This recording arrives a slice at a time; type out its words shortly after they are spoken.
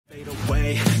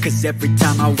okay. Cause every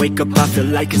time I wake up I feel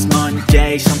like it's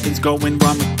Monday. Something's going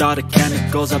wrong with all the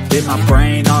chemicals up in my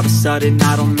brain. All of a sudden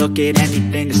I don't look at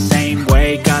anything the same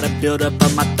way. Gotta build up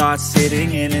of my thoughts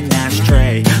sitting in an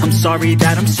ashtray. I'm sorry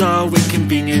that I'm so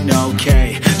inconvenient,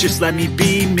 okay. Just let me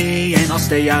be me and I'll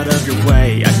stay out of your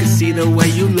way. I can see the way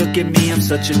you look at me, I'm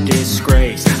such a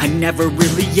disgrace. I never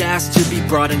really asked to be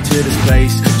brought into this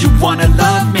place. You wanna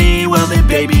love me? Well then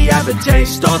baby I have a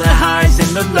taste. All the highs and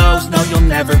the lows, no you'll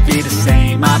never be the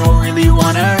same. I don't really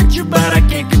wanna hurt you but I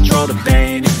can't control the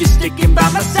pain. If you're sticking by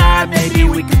my side maybe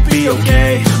we could be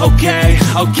okay.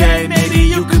 Okay, maybe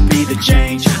you could be the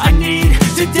change I need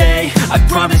today. I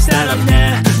promise that I've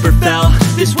never felt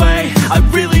this way. I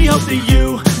really hope that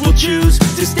you will choose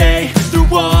to stay through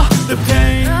all the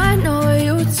pain. I know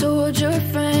you told your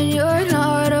friend you're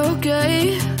not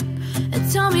okay,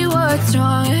 and tell me what's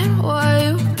wrong and why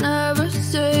you never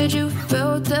said you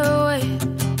felt that way.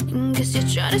 And guess you're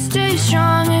trying to stay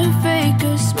strong and fake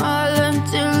a smile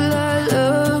until I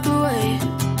look